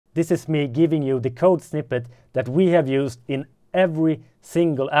This is me giving you the code snippet that we have used in every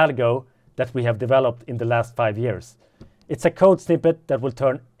single algo that we have developed in the last 5 years. It's a code snippet that will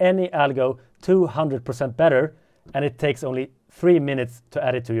turn any algo 200% better, and it takes only 3 minutes to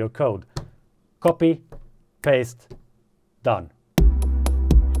add it to your code. Copy, paste, done.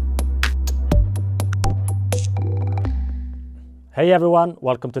 Hey everyone,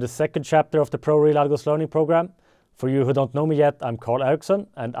 welcome to the second chapter of the ProReal Algos learning program. For you who don't know me yet, I'm Carl Eriksson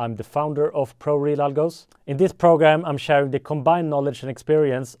and I'm the founder of ProReal Algos. In this program, I'm sharing the combined knowledge and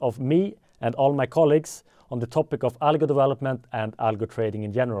experience of me and all my colleagues on the topic of algo development and algo trading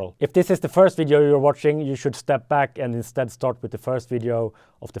in general. If this is the first video you're watching, you should step back and instead start with the first video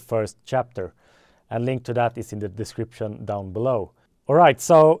of the first chapter. And link to that is in the description down below. Alright,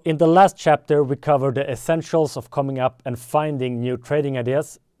 so in the last chapter we covered the essentials of coming up and finding new trading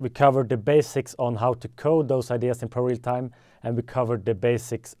ideas. We covered the basics on how to code those ideas in ProReal time, and we covered the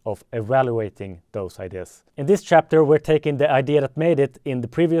basics of evaluating those ideas. In this chapter we're taking the idea that made it in the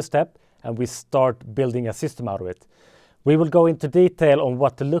previous step and we start building a system out of it. We will go into detail on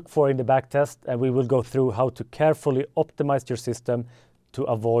what to look for in the backtest, and we will go through how to carefully optimize your system to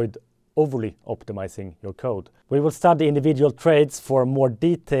avoid overly optimizing your code. We will study individual trades for more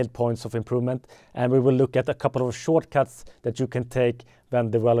detailed points of improvement, and we will look at a couple of shortcuts that you can take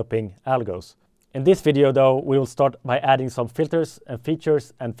when developing algos. In this video though, we will start by adding some filters and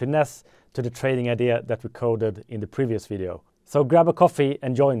features and finesse to the trading idea that we coded in the previous video. So grab a coffee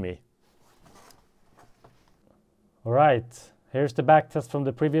and join me. Alright, here's the backtest from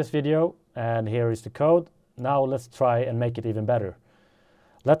the previous video, and here is the code. Now let's try and make it even better.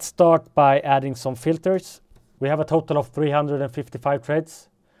 Let's start by adding some filters. We have a total of 355 trades.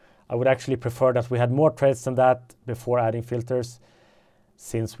 I would actually prefer that we had more trades than that before adding filters,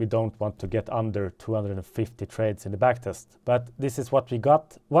 since we don't want to get under 250 trades in the backtest. But this is what we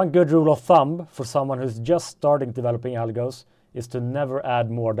got. One good rule of thumb for someone who's just starting developing algos is to never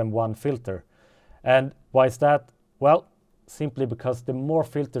add more than one filter. And why is that? Well, simply because the more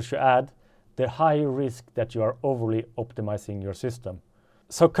filters you add, the higher risk that you are overly optimizing your system.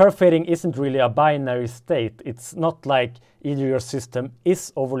 So curve fitting isn't really a binary state. It's not like either your system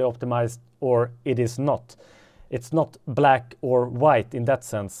is overly optimized or it is not. It's not black or white in that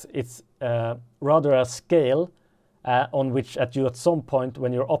sense. It's rather a scale on which at some point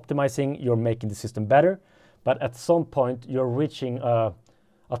when you're optimizing, you're making the system better. But at some point you're reaching a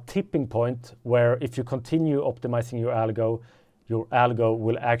tipping point where if you continue optimizing your algo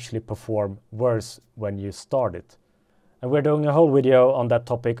will actually perform worse when you start it. And we're doing a whole video on that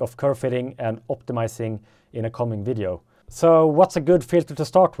topic of curve fitting and optimizing in a coming video. So what's a good filter to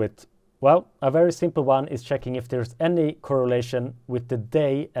start with? Well, a very simple one is checking if there's any correlation with the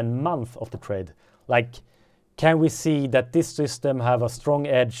day and month of the trade. Like, can we see that this system have a strong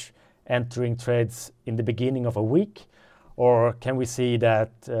edge entering trades in the beginning of a week? Or can we see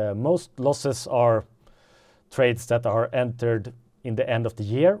that most losses are trades that are entered in the end of the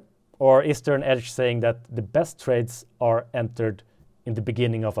year? Or is there an edge saying that the best trades are entered in the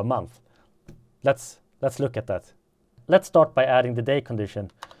beginning of a month? Let's look at that. Let's start by adding the day condition.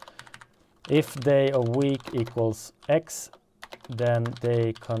 If day of week equals X, then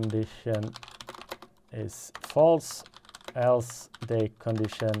day condition is false, else day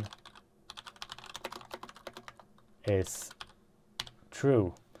condition is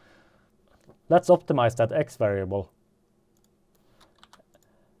true. Let's optimize that X variable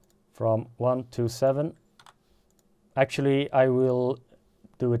from 1 to 7. Actually, I will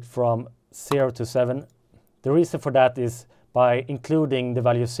do it from 0 to 7. The reason for that is by including the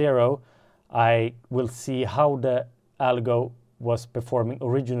value 0, I will see how the algo was performing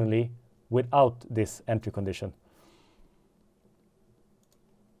originally without this entry condition.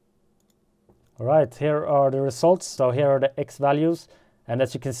 Alright, here are the results. So here are the X values. And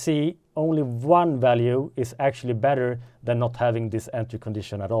as you can see, only one value is actually better than not having this entry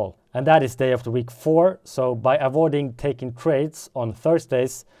condition at all. And that is day of the week 4. So by avoiding taking trades on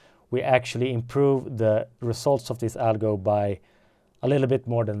Thursdays, we actually improve the results of this algo by a little bit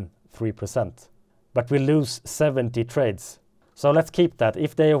more than 3%. But we lose 70 trades. So let's keep that.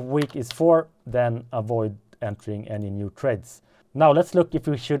 If day of week is 4, then avoid entering any new trades. Now let's look if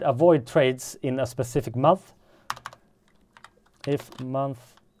we should avoid trades in a specific month. If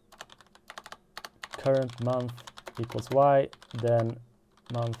current month equals Y, then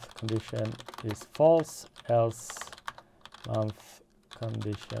month condition is false, else month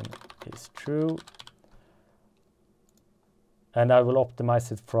condition is true. And I will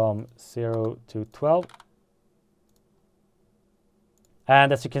optimize it from 0 to 12.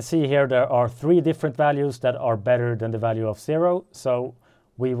 And as you can see here, there are 3 different values that are better than the value of 0. So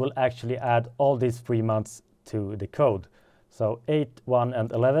we will actually add all these 3 months to the code. So 8, 1,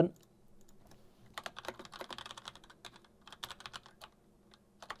 and 11.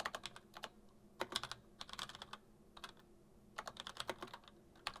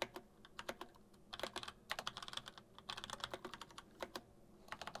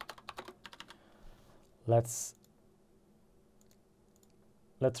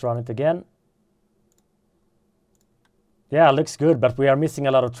 Let's run it again. Yeah, looks good, but we are missing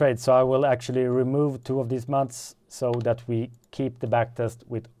a lot of trades. So I will actually remove 2 of these months so that we keep the backtest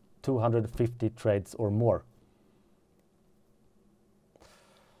with 250 trades or more.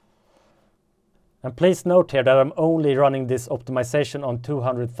 And please note here that I'm only running this optimization on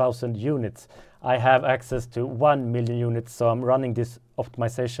 200,000 units. I have access to 1 million units, so I'm running this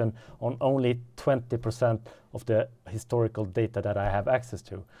optimization on only 20% of the historical data that I have access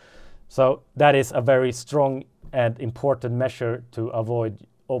to. So that is a very strong and important measure to avoid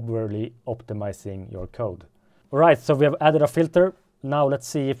overly optimizing your code. All right, so we have added a filter. Now let's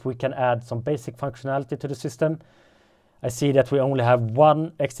see if we can add some basic functionality to the system. I see that we only have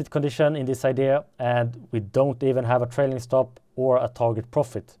 1 exit condition in this idea, and we don't even have a trailing stop or a target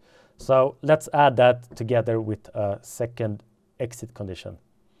profit. So let's add that together with a second exit condition.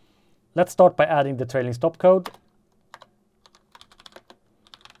 Let's start by adding the trailing stop code.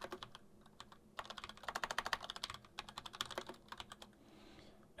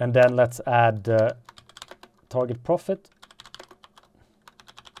 And then let's add target profit.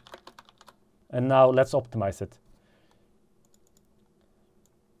 And now let's optimize it.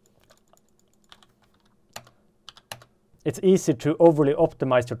 It's easy to overly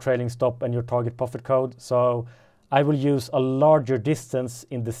optimize your trailing stop and your target profit code, so I will use a larger distance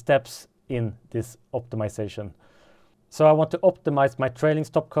in the steps in this optimization. So I want to optimize my trailing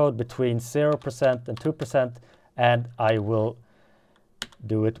stop code between 0% and 2%, and I will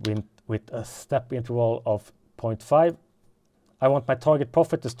do it with a step interval of 0.5. I want my target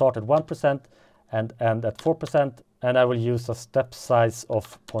profit to start at 1% and end at 4%, and I will use a step size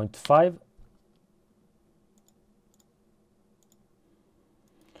of 0.5.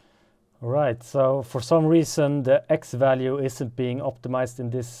 All right, so for some reason the X value isn't being optimized in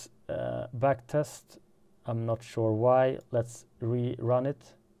this backtest. I'm not sure why. Let's rerun it.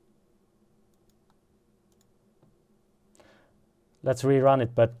 Let's rerun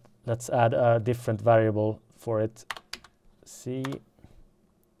it, but let's add a different variable for it. C.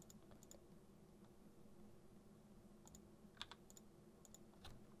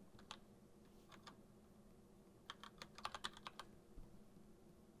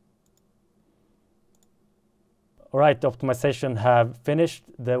 All right, the optimization have finished.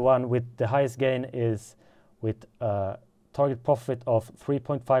 The one with the highest gain is with a target profit of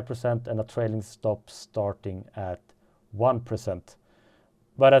 3.5% and a trailing stop starting at 1%.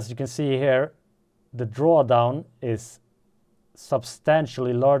 But as you can see here, the drawdown is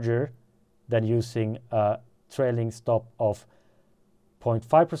substantially larger than using a trailing stop of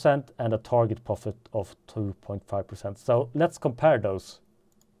 0.5% and a target profit of 2.5%. So let's compare those.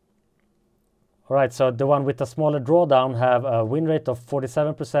 All right, so the one with the smaller drawdown have a win rate of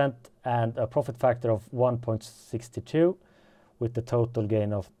 47% and a profit factor of 1.62 with the total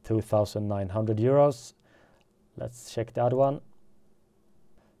gain of 2,900 euros. Let's check the other one.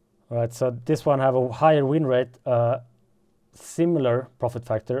 All right, so this one have a higher win rate, similar profit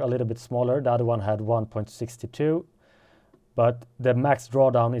factor, a little bit smaller. The other one had 1.62, but the max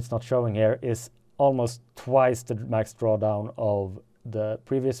drawdown it's not showing here is almost twice the max drawdown of the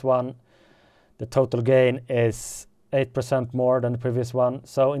previous one. The total gain is 8% more than the previous one.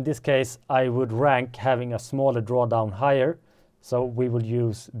 So in this case, I would rank having a smaller drawdown higher. So we will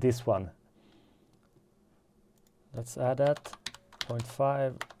use this one. Let's add that,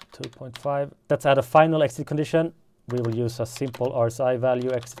 0.5, 2.5. Let's add a final exit condition. We will use a simple RSI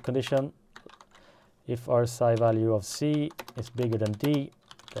value exit condition. If RSI value of C is bigger than D,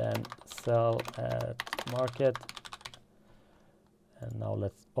 then sell at market. And now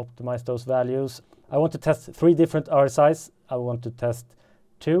let's optimize those values. I want to test 3 different RSIs. I want to test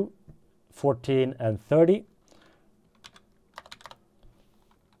 2, 14, and 30.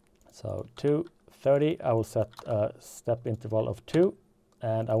 So 2, 30, I will set a step interval of 2.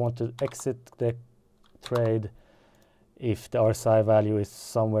 And I want to exit the trade if the RSI value is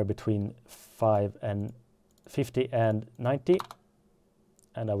somewhere between 50 and 90.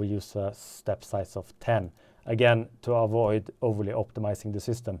 And I will use a step size of 10. Again, to avoid overly optimizing the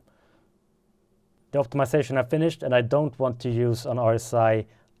system. The optimization I finished, and I don't want to use an RSI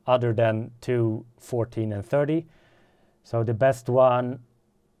other than 2, 14, and 30. So the best one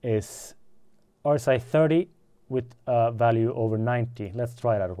is RSI 30. with a value over 90. Let's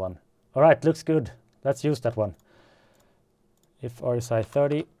try that one. All right, looks good. Let's use that one. If RSI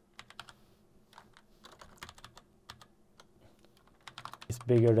 30 is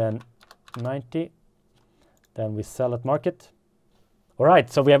bigger than 90, then we sell at market. All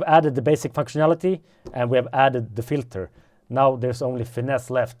right, so we have added the basic functionality and we have added the filter. Now there's only finesse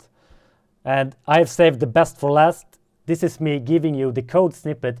left. And I have saved the best for last. This is me giving you the code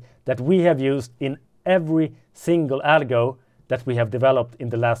snippet that we have used in every single algo that we have developed in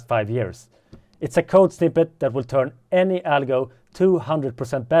the last 5 years. It's a code snippet that will turn any algo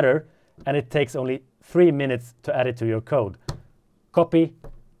 200% better, and it takes only 3 minutes to add it to your code. Copy,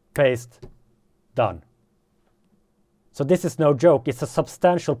 paste, done. So this is no joke. It's a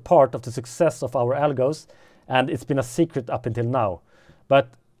substantial part of the success of our algos, and it's been a secret up until now.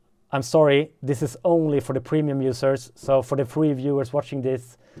 But I'm sorry, this is only for the premium users. So for the free viewers watching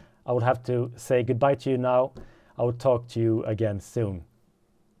this, I will have to say goodbye to you now. I will talk to you again soon.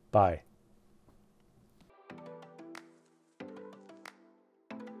 Bye.